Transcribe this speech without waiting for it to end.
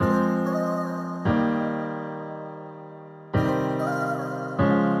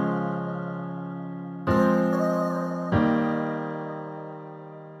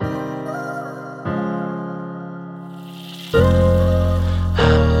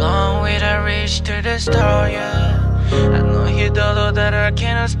to the start, yeah. I know you don't know that I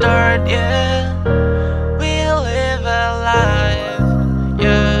cannot start, yeah. We live a life,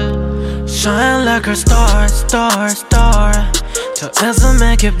 yeah. Shine like a star, star, star. 저에서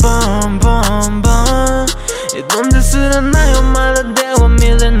make it boom, boom, boom. 이놈들 쓰러나요 말로 대화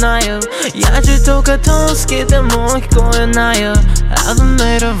밀려나요 야지 똑같은 스키 때문에 꼬여나요 I've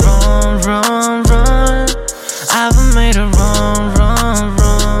made a run, run, run. I've made a run, run,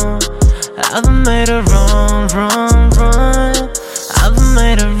 run. I've made a run, run, run. I've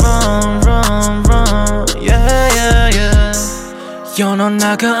made a run, run, run. Yeah, yeah, yeah.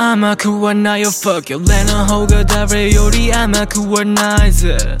 연어나가 아마 구원나요 Fuck you 내는 호가 다래 요리 아마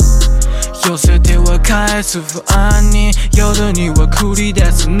구원나이즈 요새 대화할 수 아니 여전히와 쿨이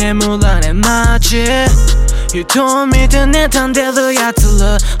돼서 내 물 안에 맞지 You told me that 내 탄대로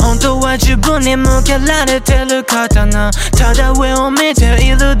얕들러 온도와 주변에 무게라를 텔을 가잖아 찾아외워 밑에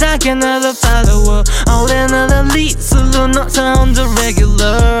이르다게 나를 follow All in all the leads not on the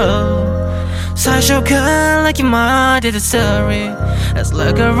regular 사쇼가 like you might did a story It's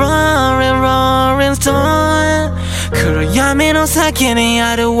like a roaring, roaring storm 그래야 민호 사기니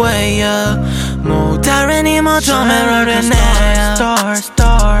out the way 뭐 다른이 뭐 좀 에러리네 Star,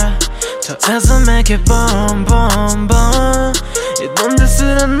 star 저에서 make it boom, boom, boom 이놈들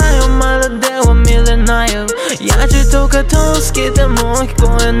쓰러나요 말로 대화 밀려나요 야지 똑같은 스키 때문에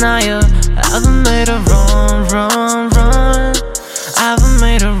꼬여나요 I've made a run, run